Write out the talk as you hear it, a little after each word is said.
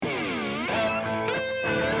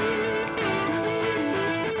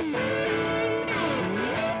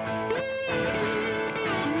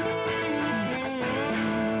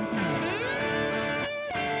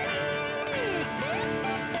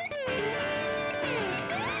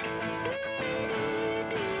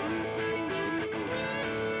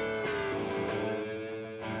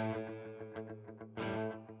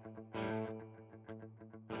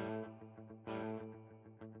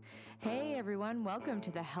everyone. Welcome to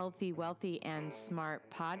the Healthy, Wealthy, and Smart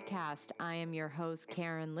podcast. I am your host,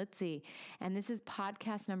 Karen Litzy, and this is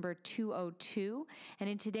podcast number 202. And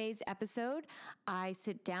in today's episode, I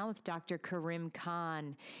sit down with Dr. Karim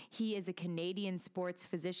Khan. He is a Canadian sports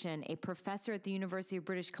physician, a professor at the University of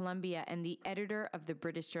British Columbia, and the editor of the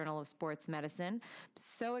British Journal of Sports Medicine.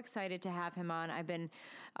 So excited to have him on.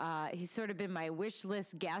 He's sort of been my wish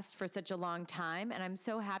list guest for such a long time, and I'm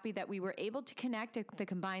so happy that we were able to connect at the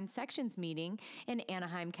Combined Sections meeting in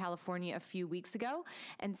Anaheim, California a few weeks ago.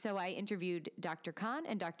 And so I interviewed Dr. Khan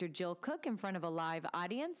and Dr. Jill Cook in front of a live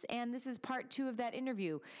audience, and this is part 2 of that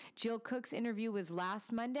interview. Jill Cook's interview was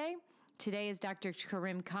last Monday. Today is Dr.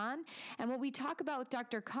 Karim Khan. And what we talk about with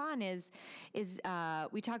Dr. Khan is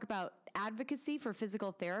we talk about advocacy for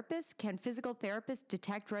physical therapists. Can physical therapists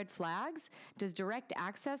detect red flags? Does direct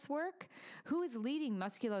access work? Who is leading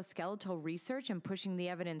musculoskeletal research and pushing the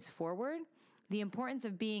evidence forward? The importance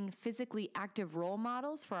of being physically active role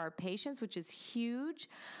models for our patients, which is huge.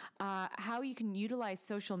 How you can utilize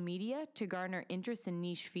social media to garner interest in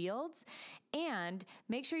niche fields. And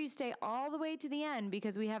make sure you stay all the way to the end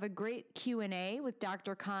because we have a great Q&A with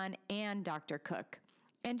Dr. Khan and Dr. Cook.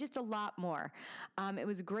 And just a lot more. It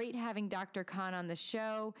was great having Dr. Khan on the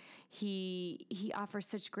show. He offers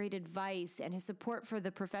such great advice, and his support for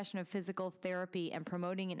the profession of physical therapy and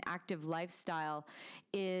promoting an active lifestyle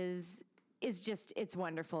is it's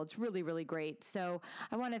wonderful. It's really, really great. So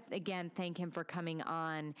I want to, again, thank him for coming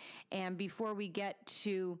on. And before we get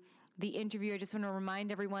to the interview, I just want to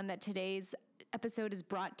remind everyone that today's episode is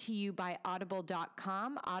brought to you by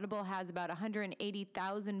Audible.com. Audible has about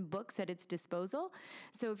 180,000 books at its disposal.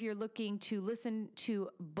 So if you're looking to listen to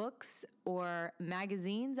books or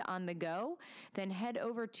magazines on the go, then head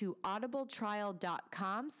over to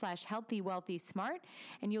audibletrial.com/healthywealthysmart,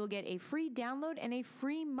 and you'll get a free download and a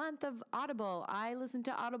free month of Audible. I listen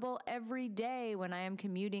to Audible every day when I am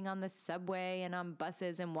commuting on the subway and on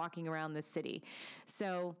buses and walking around the city.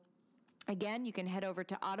 So again, you can head over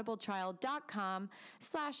to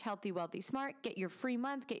audibletrial.com/healthywealthysmart, get your free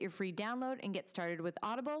month, get your free download, and get started with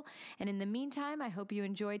Audible. And in the meantime, I hope you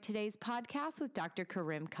enjoyed today's podcast with Dr.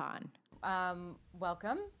 Karim Khan.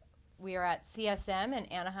 Welcome. We are at CSM in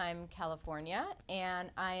Anaheim, California,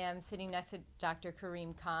 and I am sitting next to Dr.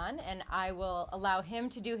 Karim Khan, and I will allow him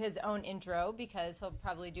to do his own intro because he'll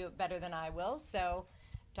probably do it better than I will. So,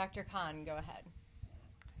 Dr. Khan, go ahead.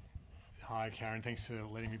 Hi, Karen. Thanks for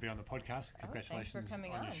letting me be on the podcast. Thanks Congratulations for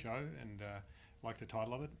coming on your show. And like the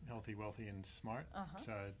title of it, Healthy, Wealthy and Smart.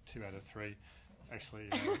 So 2 out of 3. Actually,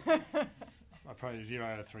 I probably 0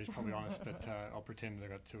 out of 3 is probably honest, but I'll pretend I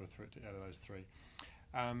got 2 or 3 out of those 3.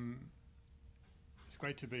 It's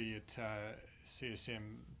great to be at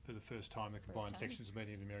CSM for the first time, the Combined Sections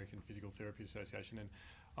meeting of the American Physical Therapy Association. And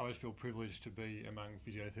I always feel privileged to be among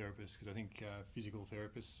physiotherapists because I think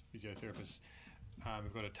physiotherapists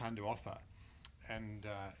have got a ton to offer. And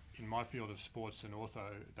in my field of sports and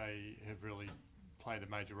ortho, they have really played a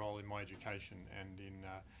major role in my education and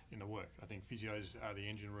in the work. I think physios are the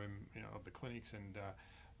engine room of the clinics, and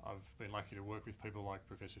I've been lucky to work with people like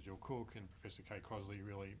Professor Jill Cook and Professor Kay Crosley,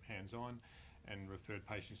 really hands-on, and referred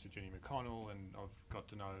patients to Jenny McConnell, and I've got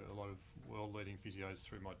to know a lot of world-leading physios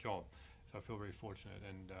through my job. So I feel very fortunate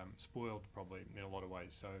and spoiled probably in a lot of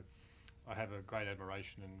ways. So I have a great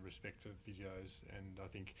admiration and respect for physios, and I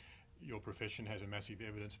think your profession has a massive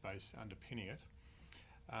evidence base underpinning it.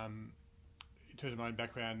 In terms of my own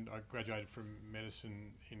background, I graduated from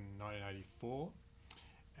medicine in 1984,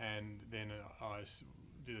 and then I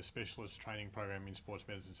did a specialist training program in sports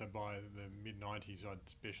medicine. So by the mid-90s, I'd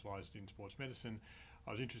specialised in sports medicine.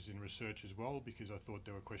 I was interested in research as well because I thought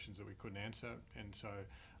there were questions that we couldn't answer, and so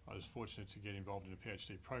I was fortunate to get involved in a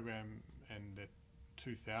PhD program, and at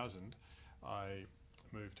 2000, I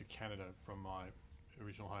moved to Canada from my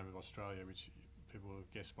original home of Australia, which people will have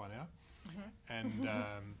guessed by now. And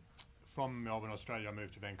from Melbourne, Australia, I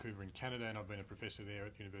moved to Vancouver in Canada, and I've been a professor there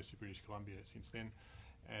at the University of British Columbia since then.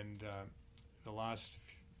 And the last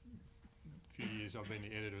few years, I've been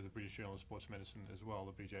the editor of the British Journal of Sports Medicine as well,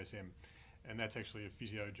 the BJSM. And that's actually a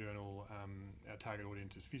physio journal. Our target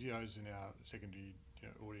audience is physios, and our secondary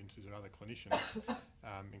audiences are other clinicians,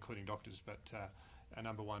 including doctors. But our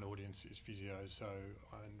number one audience is physios. So,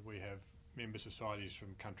 and we have member societies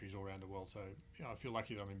from countries all around the world. So, I feel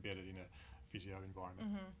lucky that I'm embedded in a physio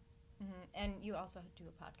environment. And you also do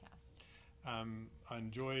a podcast. I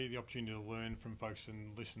enjoy the opportunity to learn from folks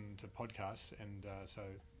and listen to podcasts, and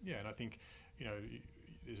and I think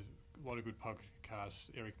there's a lot of good podcasts.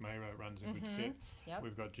 Eric Mayra runs a good set. Yep.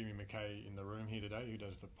 We've got Jimmy McKay in the room here today, who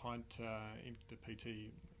does the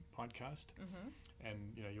PT podcast,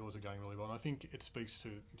 and yours are going really well. And I think it speaks to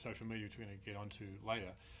social media, which we're going to get onto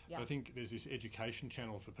later. Yep. But I think there's this education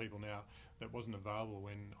channel for people now that wasn't available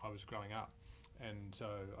when I was growing up. And so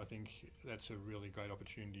I think that's a really great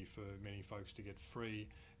opportunity for many folks to get free,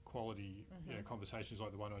 quality conversations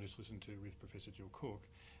like the one I just listened to with Professor Jill Cook.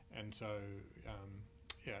 And so,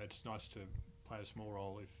 it's nice to play a small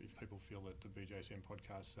role if people feel that the BJSM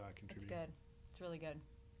podcasts are contributing. It's good. It's really good.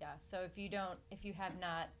 Yeah. So if you have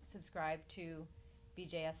not subscribed to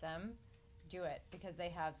BJSM, do it, because they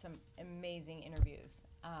have some amazing interviews.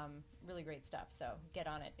 Really great stuff. So get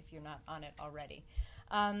on it if you're not on it already.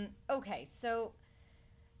 Okay, so,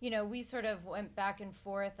 we sort of went back and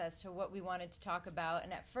forth as to what we wanted to talk about.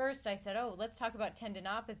 And at first I said, let's talk about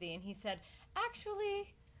tendinopathy. And he said,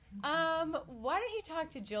 actually, why don't you talk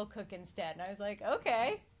to Jill Cook instead? And I was like,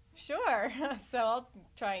 okay, sure. So I'll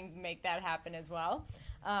try and make that happen as well.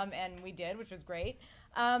 And we did, which was great.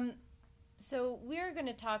 So we're going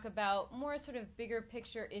to talk about more sort of bigger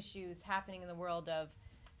picture issues happening in the world of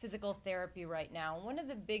physical therapy right now. One of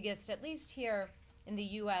the biggest, at least here in the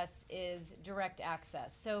U.S., is direct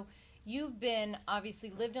access. So you've obviously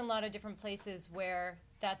lived in a lot of different places where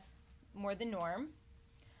that's more the norm.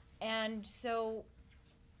 And so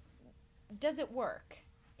does it work?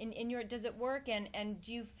 Does it work? And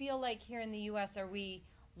do you feel like here in the U.S., are we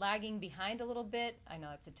lagging behind a little bit? I know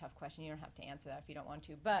that's a tough question. You don't have to answer that if you don't want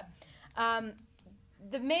to. But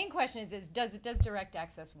the main question is does direct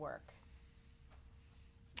access work?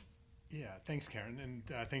 Yeah, thanks, Karen, and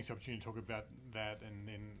thanks for the opportunity to talk about that and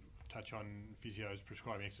then touch on physios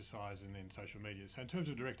prescribing exercise and then social media. So in terms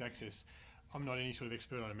of direct access, I'm not any sort of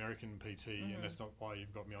expert on American PT, and that's not why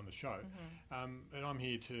you've got me on the show. And I'm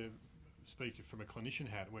here to speak from a clinician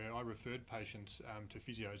hat, where I referred patients to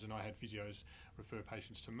physios, and I had physios refer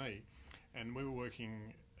patients to me. And we were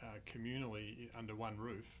working communally under one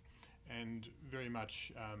roof, and very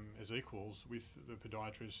much as equals with the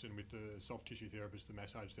podiatrists and with the soft tissue therapists, the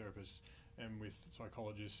massage therapists, and with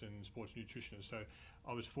psychologists and sports nutritionists. So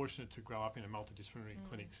I was fortunate to grow up in a multidisciplinary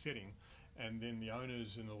clinic setting, and then the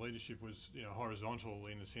owners and the leadership was horizontal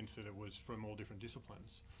in the sense that it was from all different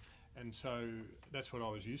disciplines. And so that's what I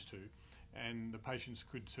was used to. And the patients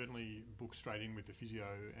could certainly book straight in with the physio,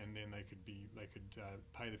 and then they could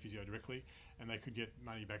pay the physio directly, and they could get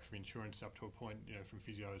money back from insurance up to a point, from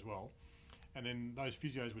physio as well. And then those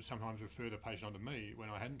physios would sometimes refer the patient onto me when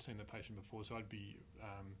I hadn't seen the patient before. So I'd be,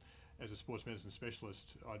 as a sports medicine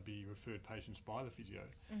specialist, I'd be referred patients by the physio.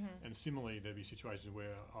 And similarly, there'd be situations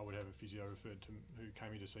where I would have a physio referred to who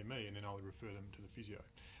came in to see me, and then I would refer them to the physio.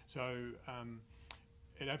 So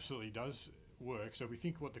it absolutely does work. So if we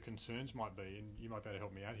think what the concerns might be, and you might be able to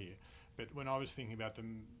help me out here, but when I was thinking about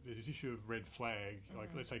them, there's this issue of red flag, like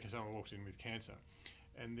let's say someone walks in with cancer,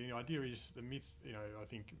 and the idea is the myth, I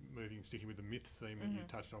think sticking with the myth theme that you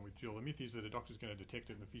touched on with Jill, the myth is that a doctor's going to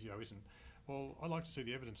detect it and the physio isn't. Well, I'd like to see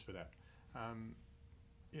the evidence for that.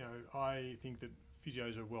 I think that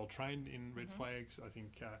physios are well trained in red flags. I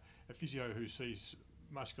think a physio who sees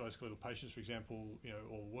musculoskeletal patients, for example,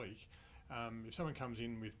 all week, if someone comes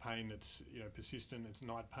in with pain that's persistent, it's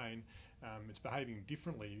night pain, it's behaving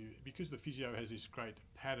differently, because the physio has this great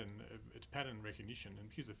pattern, it's pattern recognition, and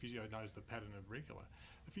because the physio knows the pattern of regular,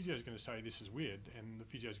 the physio is going to say this is weird, and the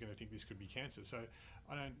physio is going to think this could be cancer. So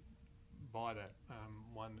I don't buy that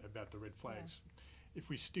one about the red flags. If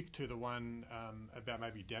we stick to the one about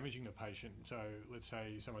maybe damaging the patient, so let's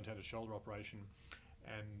say someone's had a shoulder operation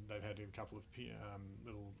and they've had a couple of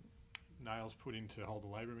little nails put in to hold the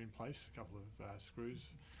labrum in place, a couple of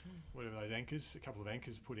screws, whatever those anchors, a couple of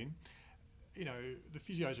anchors put in. The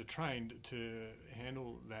physios are trained to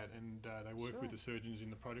handle that, and they work with the surgeons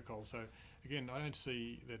in the protocol. So again, I don't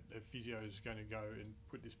see that a physio is going to go and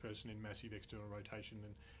put this person in massive external rotation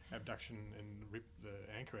and abduction and rip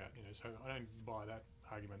the anchor out. So I don't buy that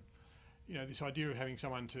argument. This idea of having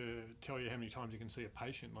someone to tell you how many times you can see a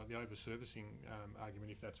patient, like the over-servicing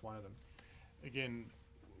argument, if that's one of them. Again,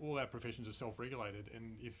 all our professions are self-regulated,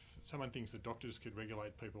 and if someone thinks that doctors could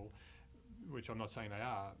regulate people, which I'm not saying they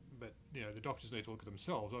are, but the doctors need to look at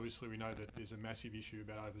themselves. Obviously, we know that there's a massive issue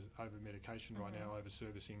about over-medication right now,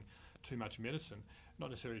 over-servicing too much medicine, not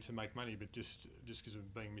necessarily to make money, but just because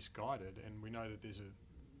of being misguided. And we know that there's a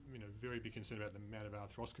very big concern about the amount of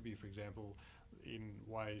arthroscopy, for example, in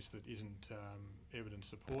ways that isn't evidence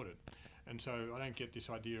supported. And so I don't get this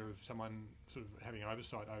idea of someone sort of having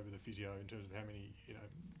oversight over the physio in terms of how many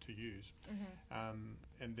to use.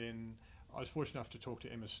 And then I was fortunate enough to talk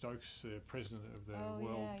to Emma Stokes, the president of the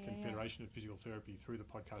World Confederation of Physical Therapy, through the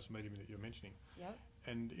podcast medium that you're mentioning.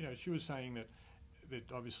 And she was saying that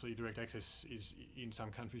that obviously direct access is in some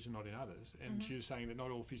countries and not in others. And she was saying that not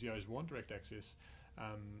all physios want direct access,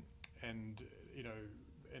 and you know,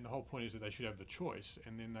 and the whole point is that they should have the choice,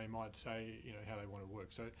 and then they might say, you know, how they want to work.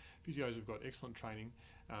 So physios have got excellent training.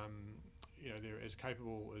 You know, they're as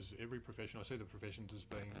capable as every profession. I see the professions as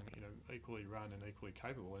being, you know, equally run and equally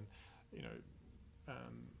capable. And, you know,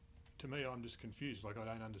 to me, I'm just confused. Like, I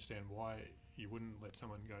don't understand why you wouldn't let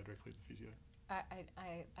someone go directly to physio.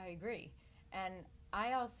 I agree. And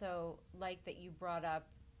I also like that you brought up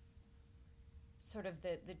sort of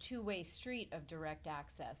the two-way street of direct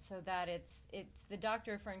access, so that it's the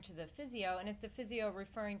doctor referring to the physio, and it's the physio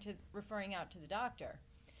referring out to the doctor.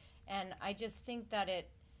 And I just think that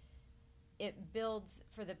it builds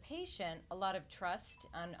for the patient a lot of trust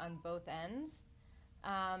on both ends.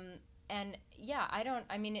 And yeah,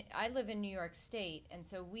 I live in New York State, and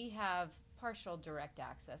so we have partial direct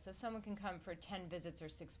access. So someone can come for 10 visits or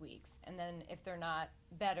 6 weeks, and then if they're not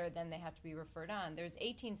better, then they have to be referred on. There's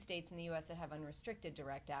 18 states in the U.S. that have unrestricted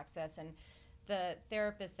direct access, and the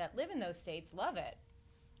therapists that live in those states love it.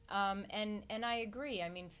 And I agree. I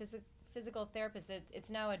mean, physical therapists, it's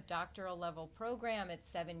now a doctoral level program. It's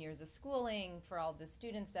 7 years of schooling. For all the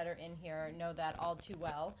students that are in here know that all too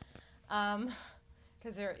well,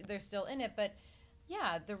 because they're still in it. But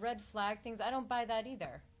yeah, the red flag things, I don't buy that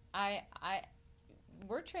either.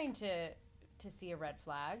 We're trained to see a red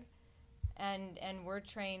flag, and we're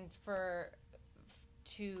trained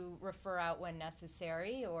to refer out when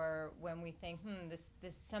necessary, or when we think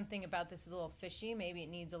this something about this is a little fishy, maybe it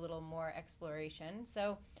needs a little more exploration.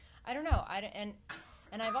 So I don't know.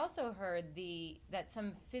 And I've also heard that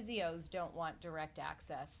some physios don't want direct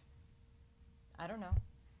access. I don't know.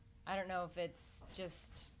 I don't know if it's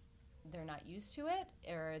just they're not used to it,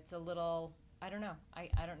 or it's a little. I don't know. I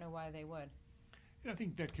don't know why they would. I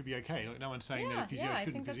think that could be okay. Like, no one's saying that a physio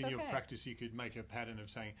shouldn't, because in your practice you could make a pattern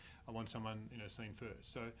of saying, I want someone, you know, seen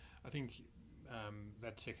first. So I think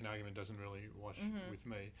that second argument doesn't really wash with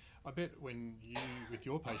me. I bet when you, with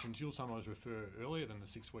your patients, you'll sometimes refer earlier than the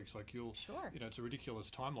 6 weeks. Like you know, it's a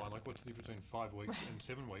ridiculous timeline. Like, what's the difference between 5 weeks and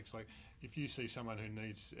 7 weeks? Like, if you see someone who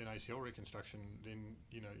needs an ACL reconstruction, then,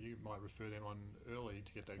 you know, you might refer them on early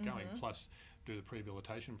to get that going, plus do the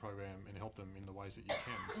prehabilitation program and help them in the ways that you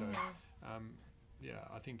can. So, yeah,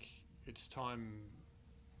 I think it's time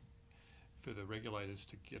for the regulators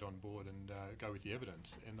to get on board and go with the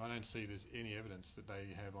evidence. And I don't see there's any evidence that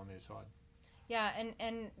they have on their side. Yeah,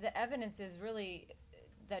 and the evidence is really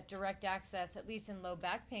that direct access, at least in low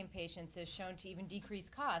back pain patients, is shown to even decrease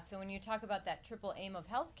costs. So when you talk about that triple aim of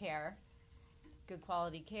healthcare, good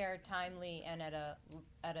quality care, timely, and at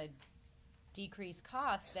a decreased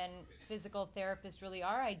cost, then physical therapists really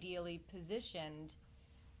are ideally positioned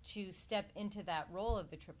to step into that role of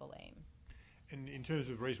the triple aim. And in terms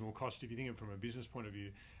of reasonable cost, if you think of it from a business point of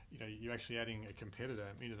view, you know, you're actually adding a competitor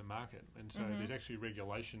into the market. And so there's actually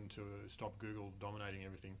regulation to stop Google dominating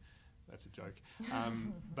everything. That's a joke.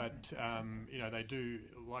 But, you know, they do,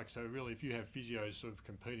 like, so really if you have physios sort of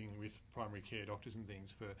competing with primary care doctors and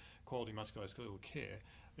things for quality musculoskeletal care,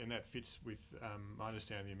 then that fits with, I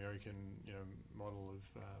understand, the American, you know, model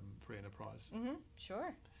of free enterprise.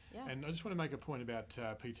 Sure, yeah. And I just want to make a point about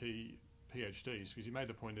PT PhDs, because you made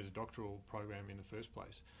the point there's a doctoral program in the first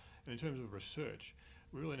place. And in terms of research,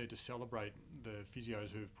 we really need to celebrate the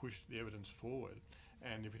physios who have pushed the evidence forward.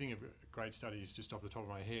 And if you think of great studies just off the top of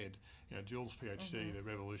my head, you know, Jill's PhD that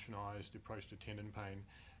revolutionised the approach to tendon pain,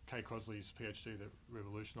 Kay Cosley's PhD that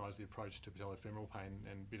revolutionised the approach to patellofemoral pain,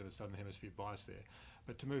 and a bit of a southern hemisphere bias there.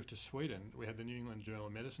 But to move to Sweden, we had the New England Journal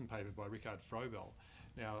of Medicine paper by Richard Frobel.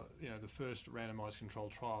 Now, you know, the first randomised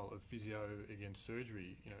controlled trial of physio against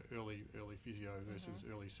surgery, you know, early physio versus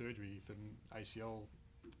early surgery for an ACL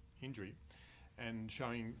injury, and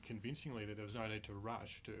showing convincingly that there was no need to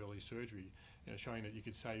rush to early surgery, you know, showing that you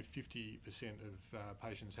could save 50% of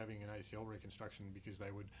patients having an ACL reconstruction because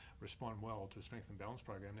they would respond well to a strength and balance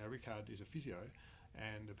program. Now, Richard is a physio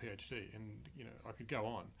and a PhD, and, you know, I could go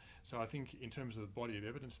on. So I think in terms of the body of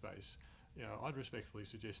evidence base, you know, I'd respectfully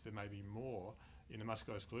suggest there may be more in the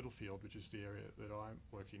musculoskeletal field, which is the area that I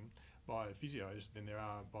work in, by physios than there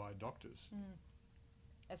are by doctors.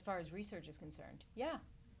 As far as research is concerned. Yeah,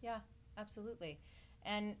 absolutely.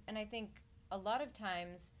 And I think a lot of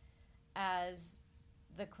times as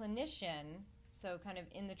the clinician, so kind of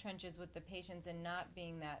in the trenches with the patients and not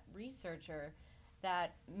being that researcher,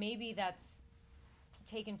 that maybe that's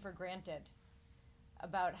taken for granted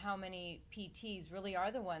about how many PTs really are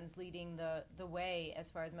the ones leading the way as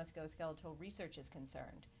far as musculoskeletal research is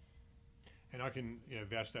concerned. And I can, you know,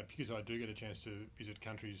 vouch that because I do get a chance to visit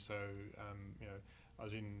countries. So, you know, I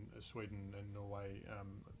was in Sweden and Norway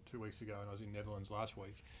 2 weeks ago, and I was in Netherlands last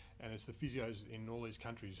week. And it's the physios in all these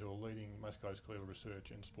countries who are leading musculoskeletal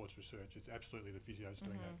research and sports research. It's absolutely the physios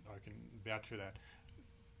doing that. I can vouch for that.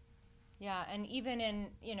 Yeah, and even in,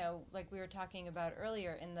 like we were talking about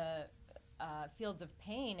earlier, in the fields of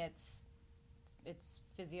pain, it's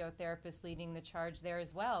physiotherapists leading the charge there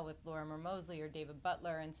as well, with Lorimer Mosley or David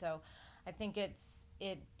Butler. And so I think it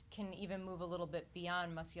can even move a little bit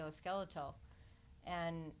beyond musculoskeletal.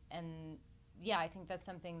 And yeah, I think that's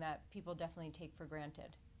something that people definitely take for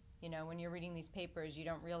granted. When you're reading these papers, you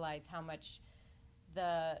don't realize how much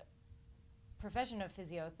the profession of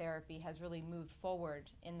physiotherapy has really moved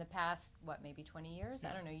forward in the past, maybe 20 years?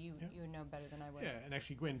 Yeah. I don't know, you know better than I would. Yeah, and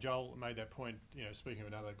actually Gwen Joel made that point, speaking of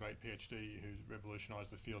another great PhD who's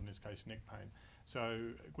revolutionised the field, in this case neck pain. So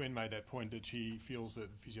Gwen made that point that she feels that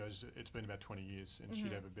physios, it's been about 20 years, and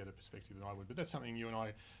she'd have a better perspective than I would. But that's something you and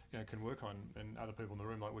I can work on, and other people in the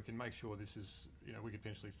room, like we can make sure this is, we could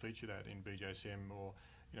potentially feature that in BJSM, or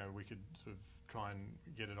we could sort of try and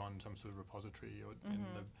get it on some sort of repository, or in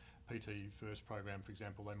the PT First program, for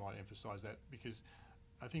example, they might emphasise that, because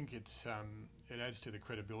I think it adds to the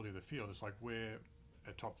credibility of the field. It's like, we're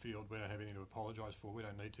a top field, we don't have anything to apologise for, we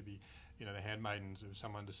don't need to be the handmaidens of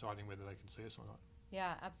someone deciding whether they can see us or not.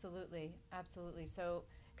 Yeah, absolutely. So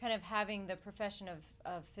kind of having the profession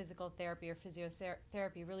of physical therapy or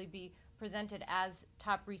physiotherapy really be presented as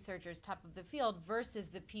top researchers, top of the field, versus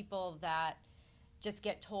the people that just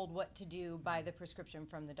get told what to do by the prescription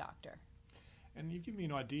from the doctor. And you've given me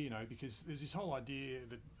an idea, because there's this whole idea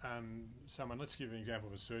that let's give an example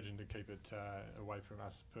of a surgeon to keep it away from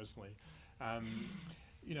us personally,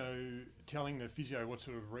 telling the physio what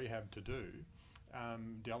sort of rehab to do,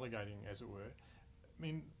 delegating, as it were. I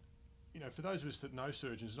mean, for those of us that know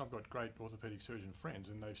surgeons, and I've got great orthopaedic surgeon friends,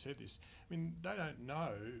 and they've said this, I mean, they don't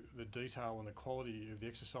know the detail and the quality of the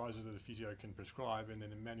exercises that a physio can prescribe, and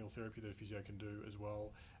then the manual therapy that a physio can do as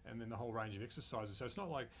well, and then the whole range of exercises. So it's not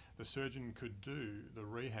like the surgeon could do the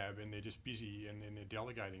rehab and they're just busy and then they're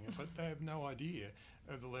delegating. It's like they have no idea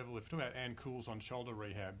of the level. If you're talking about Ann Cool's on shoulder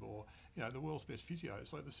rehab, or the world's best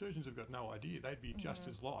physios, like the surgeons have got no idea. They'd be just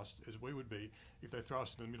as lost as we would be if they throw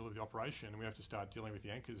us in the middle of the operation and we have to start dealing with the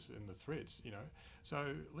anchors and the threads.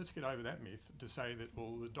 So let's get over that myth to say that,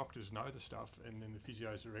 well, the doctors know the stuff and then the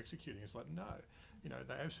physios are executing. It's like, no.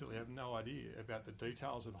 They absolutely have no idea about the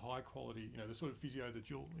details of high quality, the sort of physio that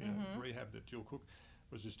rehab that Jill Cook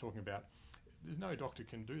was just talking about. There's no doctor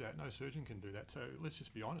can do that, no surgeon can do that. So let's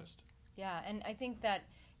just be honest. Yeah, and I think that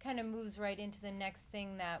kind of moves right into the next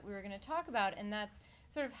thing that we were going to talk about, and that's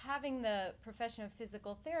sort of having the profession of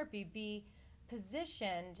physical therapy be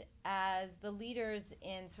positioned as the leaders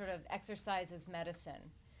in sort of exercise as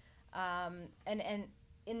medicine. And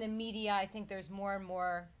in the media, I think there's more and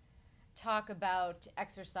more talk about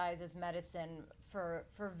exercise as medicine for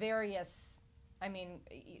various,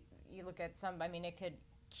 you look at some, it could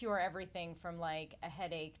cure everything from like a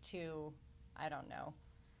headache to, I don't know,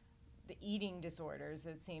 the eating disorders,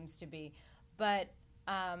 it seems to be. But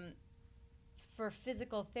for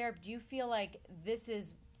physical therapy, do you feel like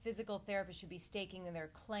physical therapists should be staking their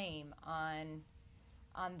claim on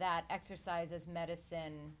that exercise as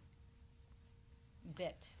medicine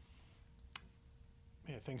bit?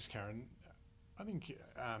 Yeah, thanks, Karen. I think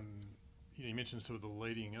you mentioned sort of the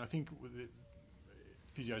leading, and I think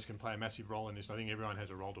physios can play a massive role in this. I think everyone has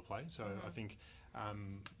a role to play. So I think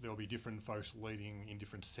there'll be different folks leading in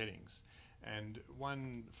different settings. And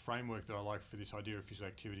one framework that I like for this idea of physical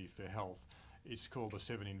activity for health, it's called the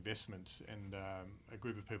 7 investments. And a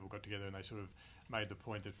group of people got together and they sort of made the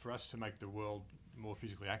point that for us to make the world more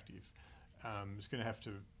physically active,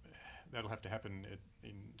 that'll have to happen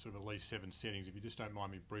in sort of at least 7 settings, if you just don't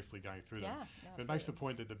mind me briefly going through them. No, but it makes the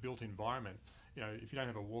point that the built environment, if you don't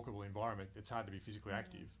have a walkable environment, it's hard to be physically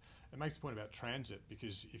active. It makes the point about transit,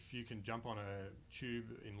 because if you can jump on a tube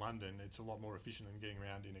in London, it's a lot more efficient than getting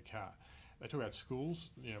around in a car. They talk about schools,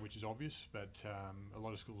 which is obvious, but a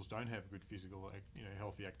lot of schools don't have good physical,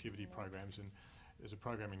 healthy activity programs. And there's a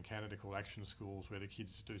program in Canada called Action Schools where the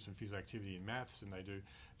kids do some physical activity in maths, and they do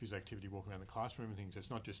physical activity walking around the classroom and things.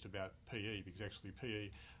 It's not just about PE, because actually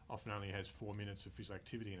PE often only has 4 minutes of physical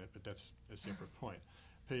activity in it, but that's a separate point.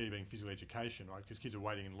 PE being physical education, right? Because kids are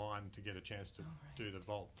waiting in line to get a chance to do the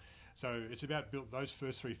vault. So it's about those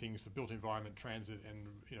first 3 things: the built environment, transit,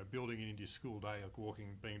 and building it into your school day, like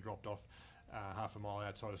walking, being dropped off half a mile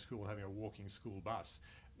outside of school and having a walking school bus.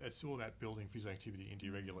 That's all about building physical activity into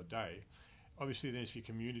your regular day. Obviously, there's your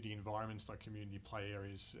community environments, like community play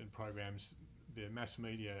areas and programs. The mass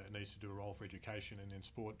media needs to do a role for education, and then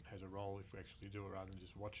sport has a role if we actually do it rather than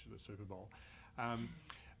just watch the Super Bowl.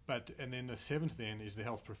 And then the seventh then is the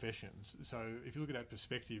health professions. So if you look at that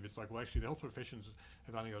perspective, it's like, well, actually the health professions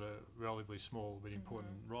have only got a relatively small but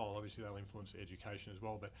important role. Obviously they'll influence education as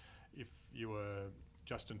well, but if you were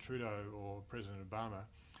Justin Trudeau or President Obama,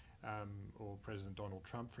 or President Donald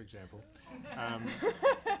Trump, for example,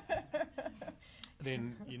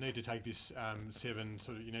 then you need to take this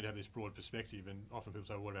you need to have this broad perspective, and often people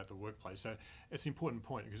say, well, what about the workplace? So it's an important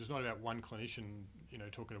point, because it's not about one clinician,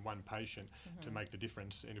 talking to one patient to make the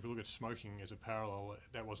difference. And if you look at smoking as a parallel,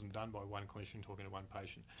 that wasn't done by one clinician talking to one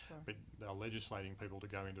patient, but they're legislating people to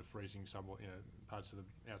go into freezing parts of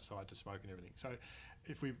the outside to smoke and everything. So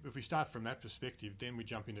if we start from that perspective, then we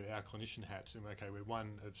jump into our clinician hats, and we're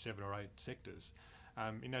one of 7 or 8 sectors.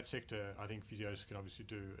 In that sector, I think physios can obviously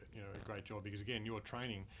do a great job, because again, your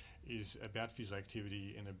training is about physical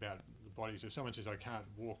activity and about the body. So if someone says, I can't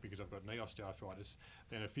walk because I've got knee osteoarthritis,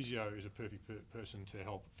 then a physio is a perfect person to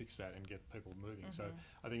help fix that and get people moving. So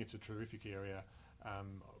I think it's a terrific area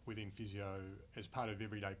within physio as part of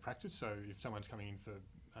everyday practice. So if someone's coming in for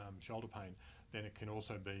shoulder pain, then it can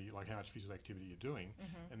also be like how much physical activity you're doing,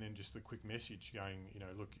 and then just the quick message going,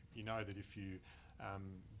 look, that if you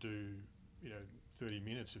do 30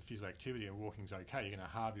 minutes of physical activity and walking's okay, you're going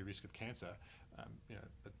to halve your risk of cancer,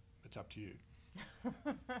 but it's up to you.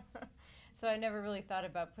 So I never really thought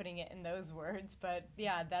about putting it in those words, but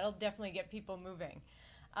yeah, that'll definitely get people moving.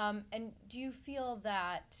 And do you feel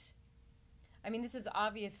that, this is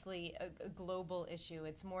obviously a global issue.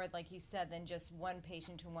 It's more, like you said, than just one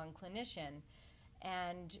patient to one clinician.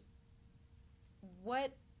 And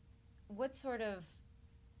what sort of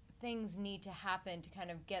things need to happen to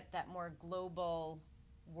kind of get that more global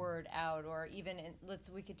word out, or even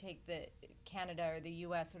we could take the Canada or the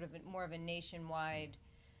US, sort of more of a nationwide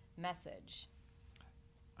message?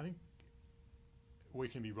 I think we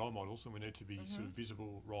can be role models, and we need to be sort of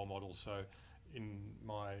visible role models. So in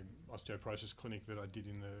my osteoporosis clinic that I did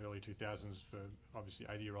in the early 2000s for obviously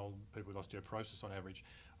 80-year-old people with osteoporosis on average,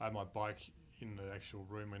 I had my bike in the actual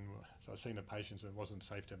room, and so I was seeing the patients, and it wasn't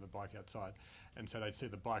safe to have the bike outside, and so they'd see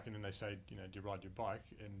the bike, and then they say, do you ride your bike?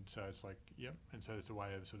 And so it's like, yep. And so it's a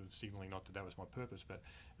way of sort of signalling, not that was my purpose, but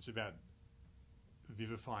it's about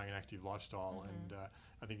vivifying an active lifestyle. And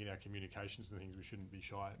I think in our communications and things, we shouldn't be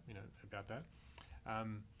shy about that.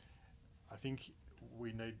 I think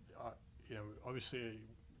we need obviously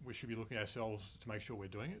we should be looking at ourselves to make sure we're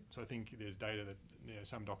doing it. So I think there's data that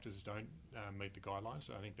some doctors don't meet the guidelines,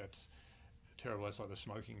 so I think that's terrible. That's like the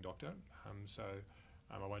smoking doctor.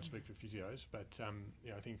 I won't speak for physios, but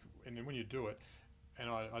I think, and then when you do it, and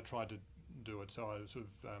I tried to do it, so I sort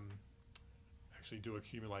of actually do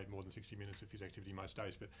accumulate more than 60 minutes of physical activity most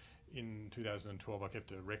days. But in 2012, I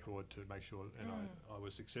kept a record to make sure, and I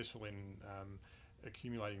was successful in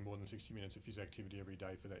accumulating more than 60 minutes of physical activity every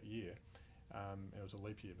day for that year. It was a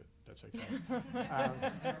leap year, but that's okay.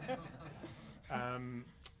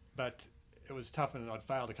 But it was tough, and I'd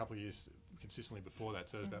failed a couple of years consistently before that,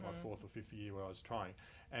 so it was about my 4th or 5th year where I was trying.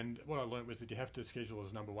 And what I learned was that you have to schedule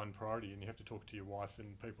as number one priority, and you have to talk to your wife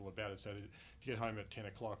and people about it, so that if you get home at 10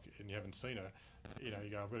 o'clock and you haven't seen her, you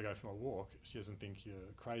go, I've got to go for my walk. She doesn't think you're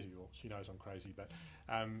crazy, or she knows I'm crazy, but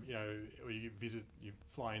or you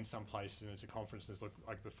fly in someplace and it's a conference, and it's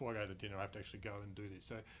like before I go to dinner, I have to actually go and do this.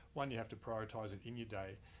 So one, you have to prioritise it in your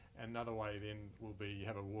day. Another way then will be you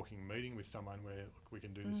have a walking meeting with someone where, look, we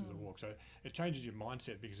can do this as a walk. So it changes your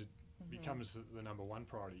mindset, because it becomes the number one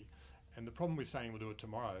priority. And the problem with saying we'll do it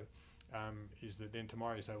tomorrow is that then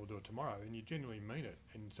tomorrow you say we'll do it tomorrow, and you genuinely mean it.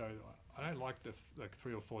 And so I don't like the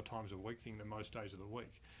 3 or 4 times a week thing the most days of the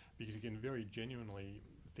week, because you can very genuinely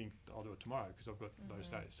think I'll do it tomorrow because I've got those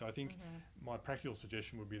days. So I think my practical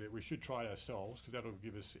suggestion would be that we should try it ourselves, because that'll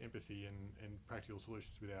give us empathy and practical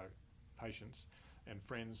solutions with our patients and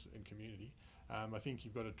friends and community. I think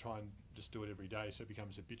you've got to try and just do it every day, so it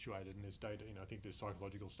becomes habituated. And there's data, I think there's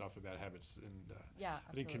psychological stuff about habits, and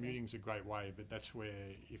I think commuting's a great way, but that's where,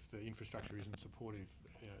 if the infrastructure isn't supportive,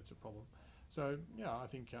 it's a problem. So I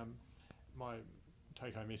think my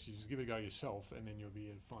take-home message is give it a go yourself, and then you'll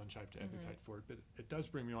be in fine shape to advocate for it. But it does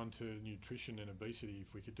bring me on to nutrition and obesity.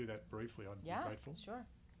 If we could do that briefly, I'd be grateful. Sure.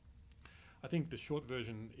 I think the short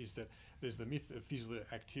version is that there's the myth of physical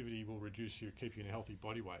activity will keep you in a healthy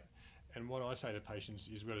body weight. And what I say to patients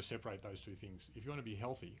is we've got to separate those two things. If you want to be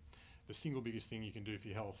healthy, the single biggest thing you can do for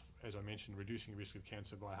your health, as I mentioned, reducing your risk of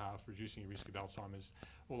cancer by half, reducing your risk of Alzheimer's,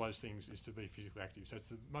 all those things, is to be physically active. So it's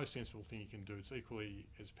the most sensible thing you can do. It's equally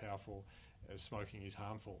as powerful as smoking is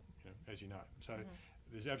harmful, as you know. So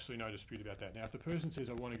there's absolutely no dispute about that. Now, if the person says,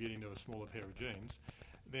 I want to get into a smaller pair of jeans,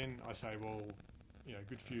 then I say, well,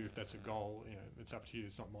 good for you if that's a goal. It's up to you.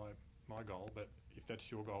 It's not my goal. But if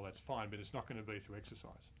that's your goal, that's fine, but it's not going to be through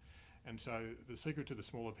exercise. And so the secret to the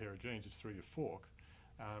smaller pair of jeans is through your fork.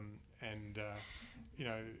 You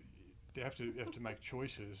know, you have to make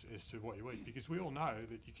choices as to what you eat, because we all know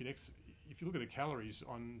that you can if you look at the calories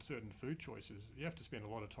on certain food choices, you have to spend a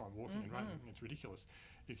lot of time walking and running. It's ridiculous.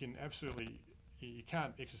 You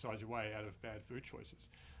can't exercise your way out of bad food choices.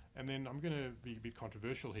 And then I'm going to be a bit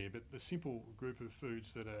controversial here, but the simple group of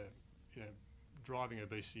foods that are, you know, driving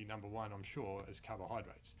obesity, number one, I'm sure, is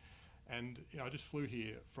carbohydrates. And you know, I just flew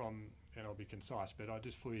here from, and I'll be concise, but I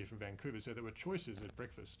just flew here from Vancouver. So there were choices at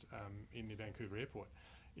breakfast in the Vancouver airport,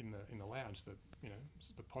 in the lounge,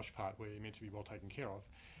 the posh part where you're meant to be well taken care of.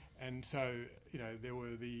 And so, you know, there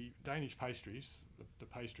were the Danish pastries, the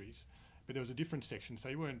pastries, but there was a different section. So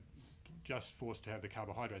you weren't just forced to have the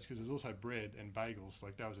carbohydrates, because there was also bread and bagels.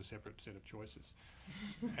 Like, that was a separate set of choices.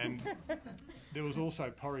 And there was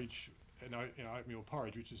also porridge, oatmeal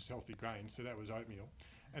porridge, which is healthy grains, so that was oatmeal.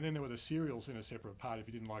 And then there were the cereals in a separate part if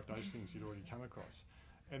you didn't like those things you'd already come across.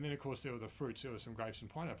 And then, of course, there were the fruits. There were some grapes and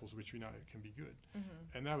pineapples, which we know can be good.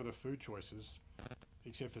 And they were the food choices,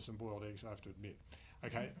 except for some boiled eggs, I have to admit.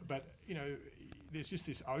 Okay, but, you know, there's just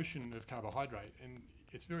this ocean of carbohydrate, and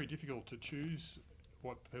it's very difficult to choose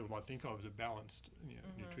what people might think of as a balanced, you know,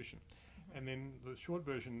 nutrition. And then the short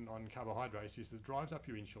version on carbohydrates is that it drives up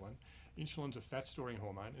your insulin. Insulin's a fat-storing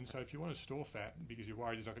hormone, and so if you want to store fat because you're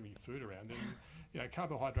worried there's not going to be food around, then, you know,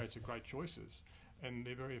 carbohydrates are great choices, and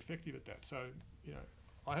they're very effective at that. So, you know,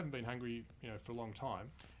 I haven't been hungry, you know, for a long time,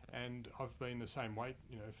 and I've been the same weight,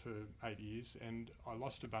 you know, for 8 years, and I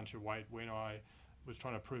lost a bunch of weight when I was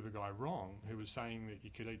trying to prove a guy wrong who was saying that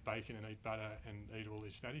you could eat bacon and eat butter and eat all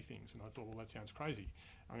these fatty things. And I thought, well, that sounds crazy.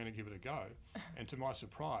 I'm going to give it a go. And to my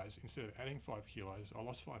surprise, instead of adding 5 kilos, I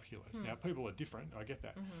lost 5 kilos. Now, people are different, I get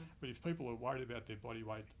that. But if people are worried about their body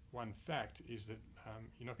weight, one fact is that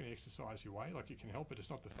you're not going to exercise your way. Like, you can help it.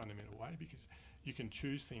 It's not the fundamental way, because you can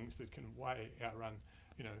choose things that can way outrun,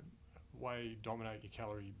 you know, way dominate your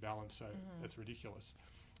calorie balance. So that's ridiculous.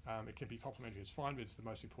 It can be complementary. It's fine, but it's the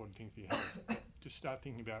most important thing for your health. Just start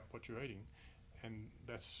thinking about what you're eating, and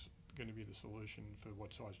that's going to be the solution for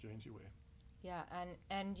what size jeans you wear. Yeah,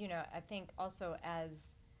 and you know, I think also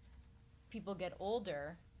as people get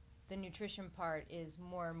older, the nutrition part is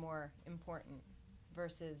more and more important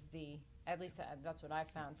versus at least that's what I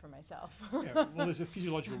found for myself. Yeah, well, there's a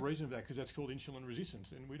physiological reason for that, because that's called insulin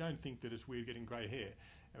resistance, and we don't think that it's weird getting grey hair,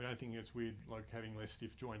 and we don't think it's weird like having less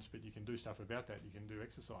stiff joints, but you can do stuff about that. You can do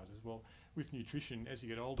exercises. Well, with nutrition, as you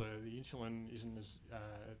get older, the insulin isn't as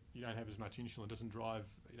you don't have as much insulin. It doesn't drive,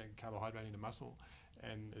 you know, carbohydrate into muscle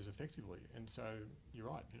and as effectively. And so you're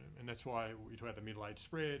right, you know, and that's why we talk about the middle-age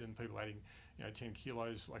spread and people adding, you know, 10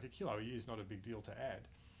 kilos. Like, a kilo a year is not a big deal to add.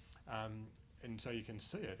 And so you can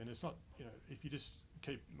see it, and it's not, you know, if you just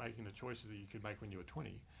keep making the choices that you could make when you were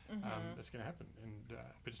 20, that's going to happen. And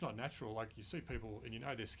but it's not natural. Like, you see people, and you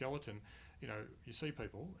know their skeleton. You know, you see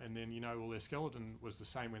people, and then you know, well, their skeleton was the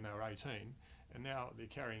same when they were 18, and now they're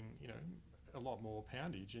carrying, you know, a lot more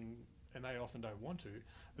poundage, and they often don't want to.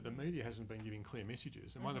 But the media hasn't been giving clear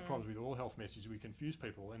messages. And one of the problems with all health messages, we confuse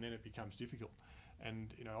people, and then it becomes difficult.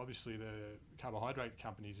 And, you know, obviously the carbohydrate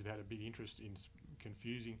companies have had a big interest in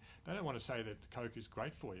confusing. They don't want to say that Coke is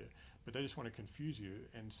great for you, but they just want to confuse you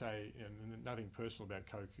and say, and nothing personal about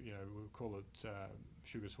Coke, you know, we'll call it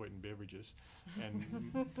sugar-sweetened beverages.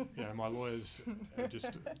 And, you know, my lawyers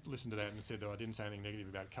just listened to that and said that I didn't say anything negative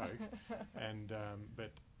about Coke. And,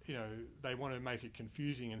 but, you know, they want to make it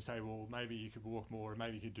confusing and say, well, maybe you could walk more, or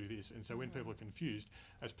maybe you could do this. And so when people are confused,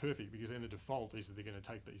 that's perfect, because then the default is that they're going to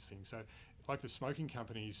take these things. So, like the smoking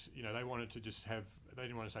companies, you know, they wanted to just have, they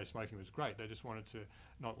didn't want to say smoking was great. They just wanted to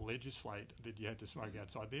not legislate that you had to smoke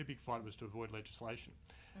outside. Their big fight was to avoid legislation.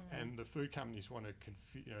 And the food companies want to,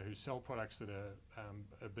 you know, who sell products that are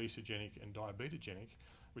obesogenic and diabetogenic,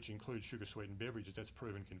 which includes sugar-sweetened beverages, that's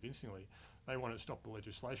proven convincingly. They want to stop the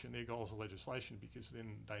legislation. Their goal is the legislation, because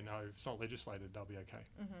then they know if it's not legislated, they'll be okay.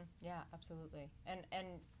 Yeah, absolutely. And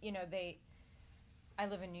you know, I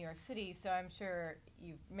live in New York City, so I'm sure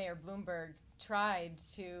Mayor Bloomberg tried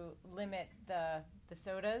to limit the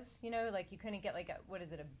sodas. You know, like, you couldn't get like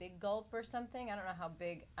a big gulp or something? I don't know how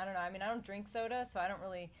big. I don't know. I mean, I don't drink soda, so I don't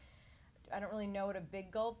really know what a big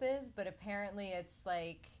gulp is. But apparently, it's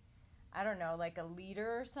like, I don't know, like a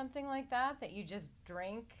liter or something like that you just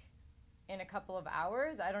drink in a couple of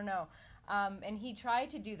hours. I don't know. And he tried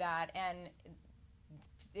to do that, and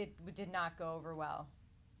it did not go over well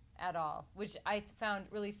at all, which I found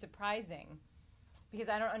really surprising, because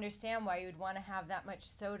I don't understand why you would want to have that much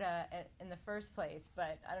soda in the first place,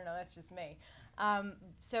 but I don't know, that's just me.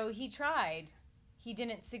 So he tried. He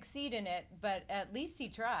didn't succeed in it, but at least he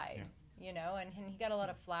tried. you know, and he got a lot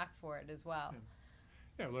of flack for it as well.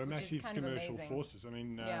 Yeah, well, there are massive commercial forces. I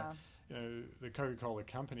mean, you know, the Coca-Cola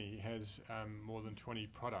company has more than 20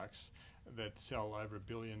 products that sell over $1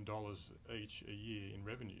 billion each a year in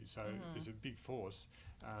revenue. So there's a big force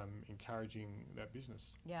encouraging that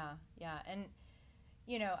business. Yeah, and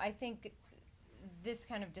you know, I think this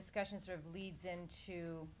kind of discussion sort of leads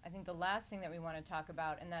into, I think, the last thing that we want to talk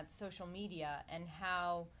about, and that's social media and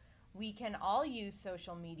how we can all use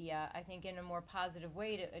social media, I think, in a more positive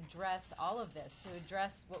way to address all of this, to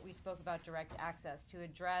address what we spoke about, direct access, to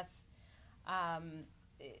address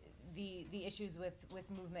the issues with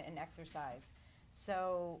movement and exercise.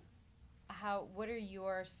 So what are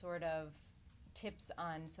your sort of tips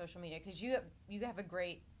on social media? Because you have a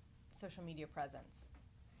great social media presence.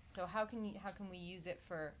 So how can we use it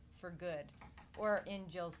for good, or in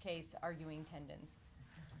Jill's case, arguing tendons?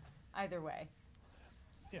 Either way.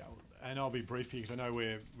 Yeah, and I'll be brief here because I know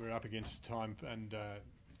we're up against time, and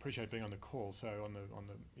appreciate being on the call. So on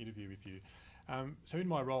the interview with you. So in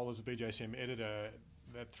my role as a BJSM editor,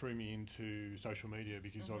 that threw me into social media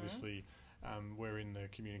because obviously we're in the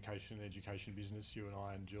communication and education business, you and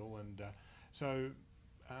I and Jill, and so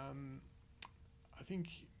I think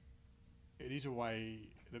it is a way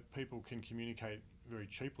that people can communicate very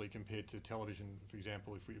cheaply compared to television. For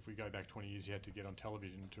example, if we go back 20 years, you had to get on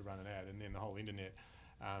television to run an ad, and then the whole internet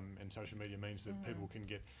and social media means that people can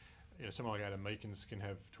get, you know, someone like Adam Meekins can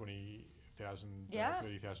have 20,000,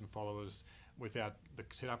 30,000 followers without the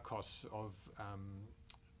setup costs of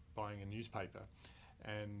buying a newspaper.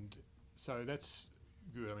 And so that's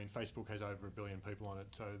good. I mean, Facebook has over 1 billion people on it,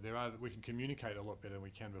 so we can communicate a lot better than we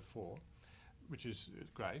can before, which is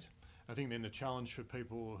great. I think then the challenge for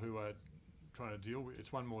people who are trying to deal with,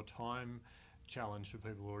 it's one more time challenge for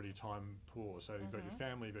people who are already time poor. So you've got your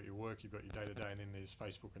family, you've got your work, you've got your day-to-day, and then there's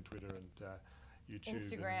Facebook and Twitter and YouTube.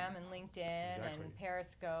 Instagram and LinkedIn and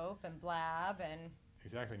Periscope and Blab and...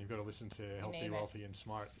 Exactly, and you've got to listen to Healthy, Wealthy and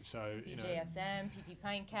Smart. So BJSM, PT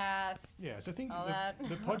Pinecast. Yeah, so I think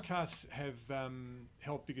the podcasts have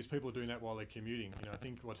helped because people are doing that while they're commuting. You know, I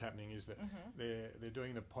think what's happening is that they're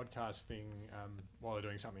doing the podcast thing while they're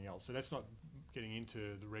doing something else. So that's not getting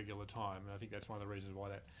into the regular time, and I think that's one of the reasons why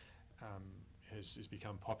that has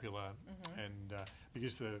become popular. And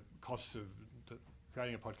because the costs of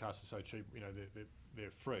creating a podcast are so cheap, you know, they're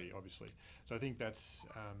free, obviously. So I think that's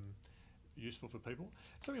useful for people.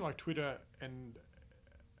 Something like Twitter, and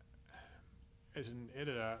as an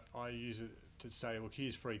editor, I use it to say, look,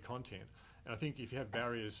 here's free content. And I think if you have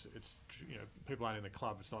barriers, it's, you know, people aren't in the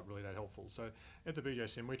club, it's not really that helpful. So at the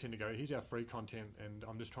BJSM, we tend to go, here's our free content, and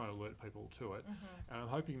I'm just trying to alert people to it. And I'm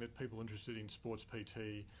hoping that people interested in sports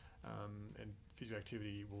PT and physical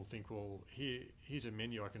activity will think, well, here's a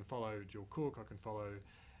menu. I can follow Jill Cook, I can follow,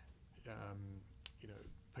 you know,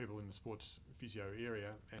 people in the sports physio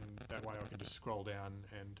area, and that way I can just scroll down,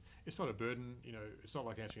 and it's not a burden. You know, it's not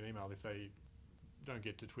like answering an email. If they don't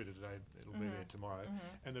get to Twitter today, it'll be there tomorrow.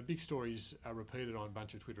 And the big stories are repeated on a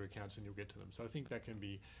bunch of Twitter accounts, and you'll get to them. So I think that can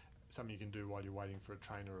be something you can do while you're waiting for a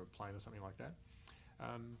train or a plane or something like that.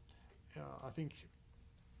 I think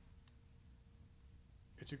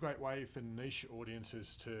it's a great way for niche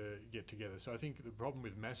audiences to get together. So I think the problem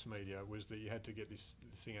with mass media was that you had to get this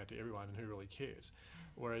thing out to everyone, and who really cares?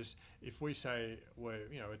 Whereas if we say we're,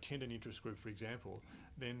 you know, a tendon interest group, for example,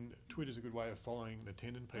 then Twitter's a good way of following the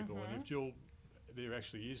tendon people. And if there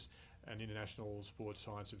actually is an international sports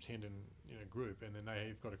science of tendon, you know, group, and then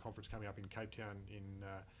they've got a conference coming up in Cape Town in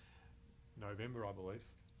November, I believe.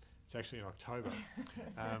 It's actually in October.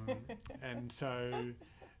 And so,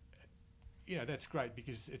 you know, that's great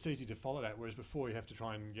because it's easy to follow that, whereas before you have to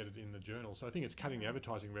try and get it in the journal. So I think it's cutting the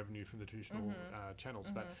advertising revenue from the traditional channels.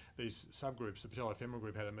 But these subgroups, the patellofemoral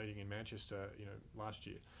group had a meeting in Manchester, you know, last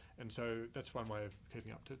year, and so that's one way of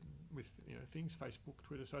keeping up with, you know, things, Facebook,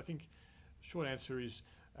 Twitter. So I think short answer is,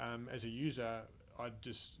 as a user, I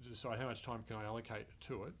just decide how much time can I allocate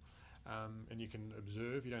to it, and you can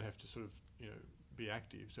observe. You don't have to sort of, you know, be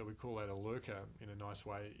active. So we call that a lurker in a nice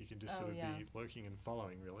way. You can just be lurking and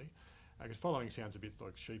following, really. Because following sounds a bit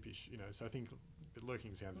like sheepish, you know, so I think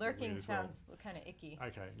lurking sounds Lurking weird sounds kind of icky.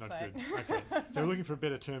 Okay, not good. Okay, so we're looking for a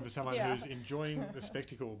better term for someone who's enjoying the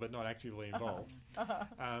spectacle but not actively involved. But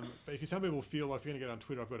because some people feel like if you're going to get on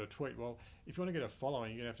Twitter, I've got to tweet. Well, if you want to get a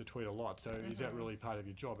following, you're going to have to tweet a lot. So is that really part of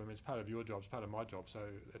your job? I mean, it's part of your job, it's part of my job, so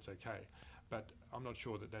that's okay. But I'm not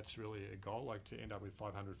sure that that's really a goal, like to end up with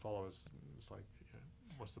 500 followers. It's like, you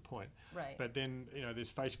know. what's the point? Right. But then,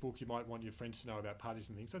 there's Facebook. You might want your friends to know about parties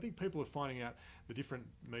and things. I think people are finding out the different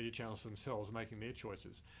media channels themselves, making their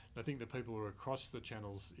choices. And I think the people who are across the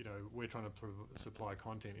channels, we're trying to supply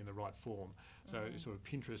content in the right form. So sort of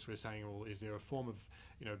Pinterest, we're saying, well, is there a form of,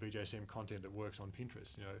 BJSM content that works on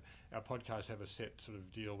Pinterest? Our podcasts have a set sort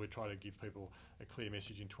of deal. We try to give people a clear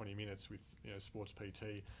message in 20 minutes with, sports PT,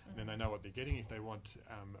 and then they know what they're getting. If they want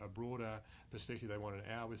a broader perspective, they want an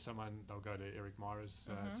hour with someone, they'll go to Eric Myra's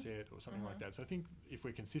set or something like that. So I think if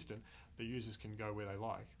we're consistent, the users can go where they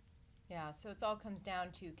like. Yeah, so it all comes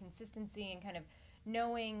down to consistency and kind of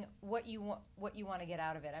knowing what you want to get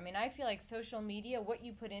out of it. I mean, I feel like social media, what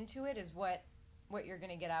you put into it is what you're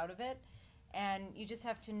going to get out of it. And you just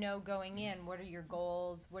have to know going in, what are your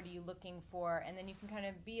goals, what are you looking for, and then you can kind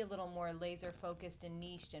of be a little more laser focused and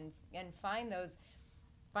niched and find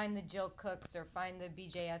the Jill Cooks or find the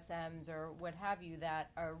BJSMs or what have you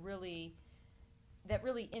that really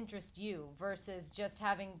interest you versus just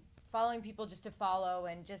following people just to follow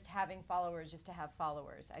and just having followers just to have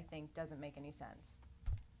followers. I think doesn't make any sense,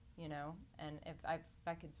 and if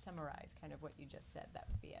I could summarize kind of what you just said, that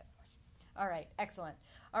would be it. All right, excellent.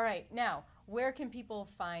 All right, now, where can people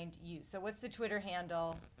find you? So what's the Twitter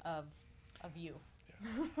handle of you?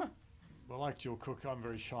 Yeah. Well, like Jill Cook, I'm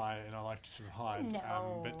very shy and I like to sort of hide.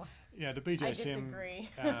 No. But the BJSM, I disagree.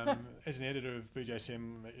 As an editor of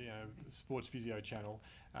BJSM, sports physio channel,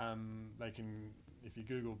 they can, if you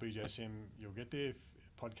Google BJSM, you'll get there. If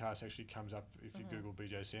podcast actually comes up, if you Google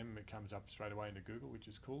BJSM, it comes up straight away into Google, which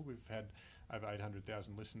is cool. We've had over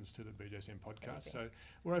 800,000 listens to the BJSM podcast. So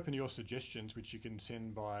we're open to your suggestions, which you can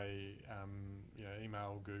send by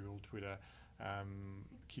email, Google, Twitter,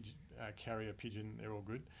 carrier, pigeon, they're all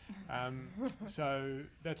good. So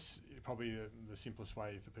that's probably the simplest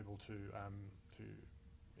way for people to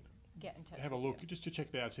get in touch, have a look, just to check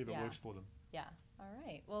it out, see if it works for them. Yeah. All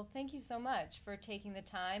right. Well, thank you so much for taking the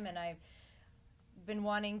time, and I've been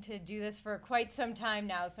wanting to do this for quite some time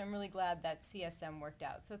now, so I'm really glad that CSM worked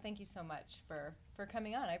out. So thank you so much for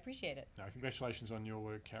coming on. I appreciate it. No, congratulations on your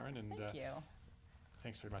work, Karen, and thank you.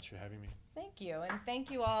 Thanks very much for having me. Thank you, and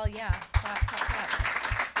thank you all. Yeah, clap, clap, clap.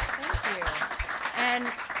 Thank you. And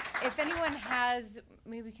if anyone has,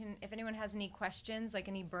 if anyone has any questions, like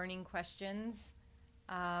any burning questions,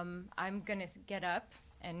 I'm gonna get up,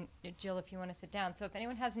 and Jill, if you want to sit down. So if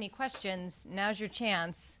anyone has any questions, now's your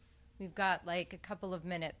chance. We've got like a couple of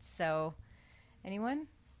minutes, so anyone?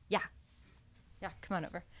 Yeah, come on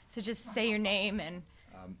over. So just say your name and...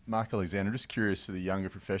 Mark Alexander, just curious for the younger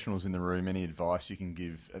professionals in the room, any advice you can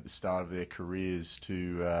give at the start of their careers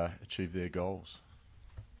to achieve their goals?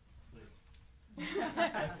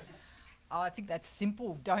 I think that's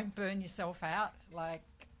simple. Don't burn yourself out like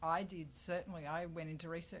I did. Certainly, I went into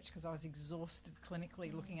research because I was exhausted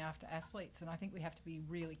clinically looking after athletes, and I think we have to be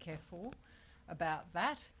really careful about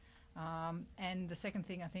that. And the second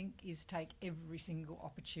thing, I think, is take every single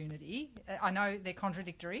opportunity. I know they're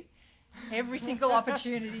contradictory. Every single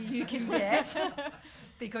opportunity you can get,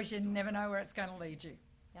 because you never know where it's going to lead you.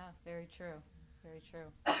 Yeah, very true. Very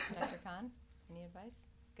true. Dr. Khan, any advice?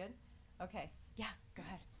 Good? Okay. Yeah, go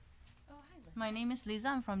ahead. Oh, hi, Liz. My name is Lisa.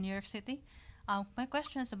 I'm from New York City. My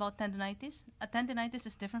question is about tendonitis. Tendonitis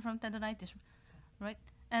is different from tendonitis, right?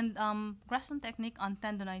 And grassland technique on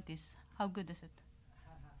tendonitis, how good is it?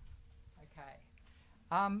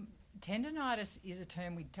 Okay. Tendonitis is a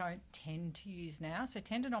term we don't tend to use now. So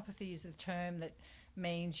tendinopathy is a term that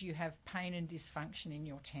means you have pain and dysfunction in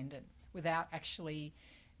your tendon without actually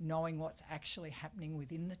knowing what's actually happening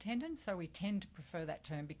within the tendon. So we tend to prefer that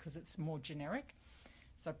term because it's more generic.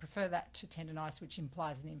 So I prefer that to tendonitis, which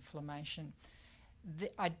implies an inflammation.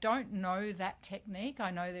 I don't know that technique.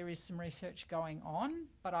 I know there is some research going on,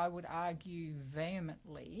 but I would argue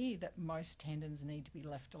vehemently that most tendons need to be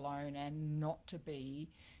left alone and not to be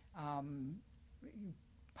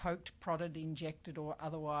poked, prodded, injected, or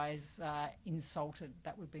otherwise insulted.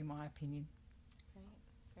 That would be my opinion.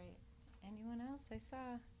 Great. Anyone else? Did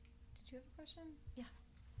you have a question? Yeah,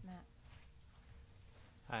 Matt.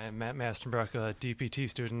 Hi, I'm Matt Mastenbrook, a DPT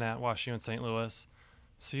student at WashU in St. Louis.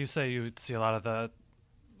 So you say you see a lot of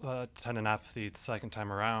the tendinopathy the second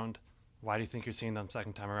time around. Why do you think you're seeing them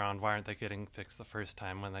second time around? Why aren't they getting fixed the first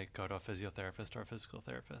time when they go to a physiotherapist or a physical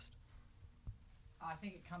therapist? I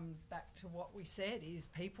think it comes back to what we said, is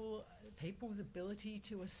people's ability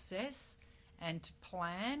to assess and to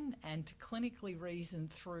plan and to clinically reason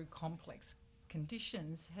through complex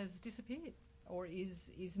conditions has disappeared, or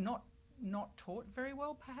is not taught very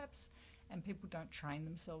well perhaps, and people don't train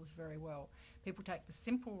themselves very well. People take the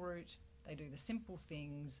simple route, they do the simple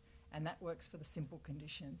things, And that works for the simple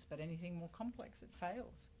conditions, but anything more complex, it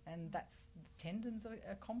fails. And that's, tendons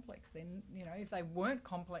are complex. Then, if they weren't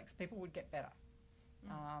complex, people would get better.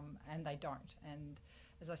 And they don't. And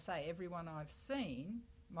as I say, everyone I've seen,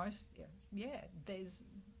 there's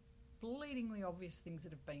bleedingly obvious things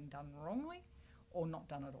that have been done wrongly or not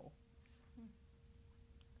done at all.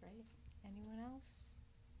 Great. Anyone else?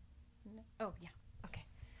 No? Oh, yeah. Okay.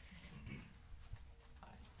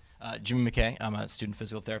 Jimmy McKay, I'm a student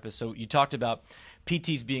physical therapist. So you talked about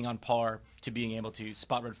PTs being on par to being able to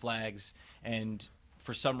spot red flags, and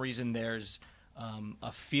for some reason there's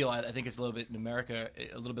a feel, I think it's a little bit in America,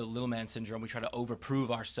 a little bit of little man syndrome. We try to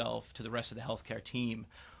overprove ourselves to the rest of the healthcare team.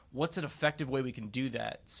 What's an effective way we can do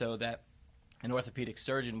that so that an orthopedic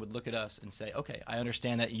surgeon would look at us and say, okay, I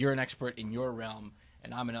understand that you're an expert in your realm,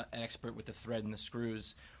 and I'm an expert with the thread and the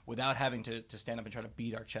screws, without having to stand up and try to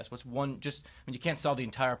beat our chest? What's one, you can't solve the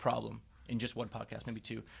entire problem in just one podcast, maybe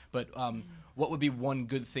two, but what would be one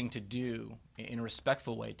good thing to do in a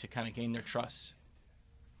respectful way to kind of gain their trust?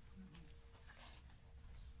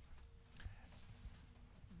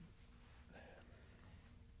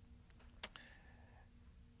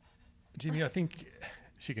 Jimmy, I think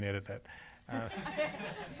she can edit that.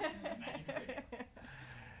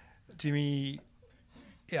 Jimmy,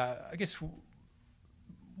 I guess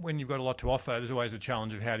when you've got a lot to offer, there's always a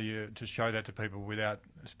challenge of how do you to show that to people without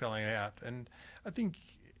spelling it out. And I think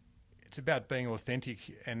it's about being authentic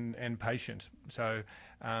and patient. So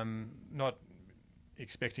not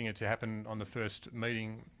expecting it to happen on the first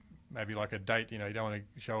meeting, maybe like a date. You don't want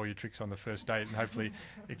to show all your tricks on the first date, and hopefully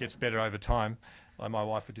it gets better over time. My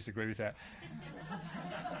wife would disagree with that.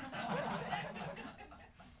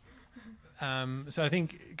 So I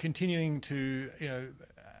think continuing to,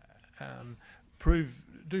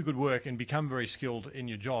 do good work and become very skilled in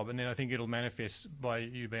your job, and then I think it'll manifest by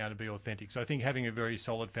you being able to be authentic. So I think having a very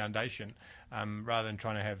solid foundation rather than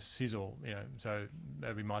trying to have sizzle, so that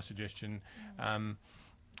would be my suggestion.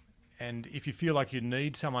 And if you feel like you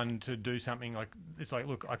need someone to do something, it's like,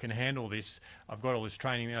 look, I can handle this, I've got all this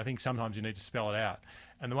training, then I think sometimes you need to spell it out.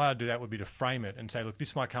 And the way I do that would be to frame it and say, look,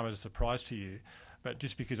 this might come as a surprise to you, but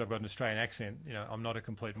just because I've got an Australian accent, I'm not a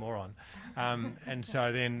complete moron. And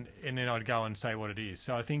then I'd go and say what it is.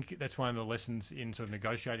 So I think that's one of the lessons in sort of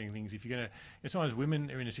negotiating things. If you're going to, sometimes women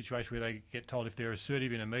are in a situation where they get told if they're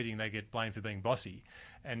assertive in a meeting, they get blamed for being bossy.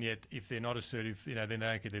 And yet if they're not assertive, then they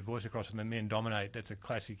don't get their voice across and the men dominate. That's a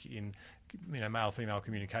classic in, male-female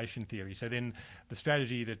communication theory. So then the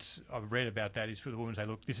strategy I've read about that is for the woman to say,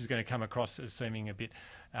 look, this is going to come across as seeming a bit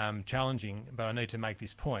challenging, but I need to make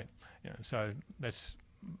this point. So that's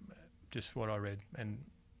just what I read. And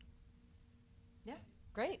yeah,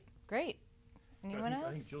 great. Anyone else?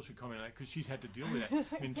 I think Jill should comment on that because she's had to deal with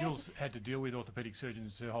that. I mean, Jill's had to deal with orthopaedic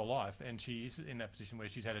surgeons her whole life, and she is in that position where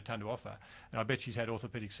she's had a ton to offer. And I bet she's had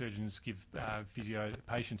orthopaedic surgeons give physio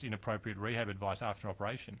patients inappropriate rehab advice after an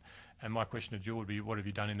operation. And my question to Jill would be, what have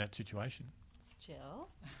you done in that situation? Jill?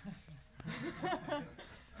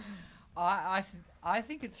 I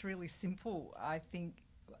think it's really simple. I think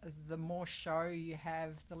the more show you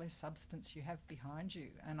have, the less substance you have behind you.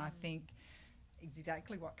 And I think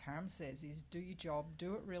exactly what Karim says is do your job,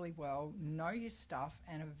 do it really well, know your stuff,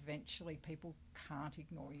 and eventually people can't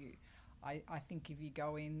ignore you. I think if you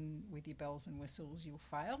go in with your bells and whistles, you'll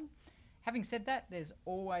fail. Having said that, there's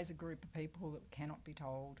always a group of people that cannot be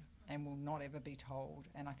told and will not ever be told,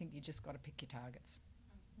 and I think you just got to pick your targets.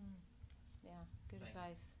 Yeah, good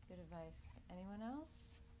advice. Anyone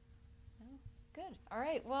else? No? Good. All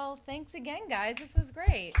right. Well, thanks again, guys. This was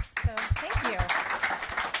great. So thank you.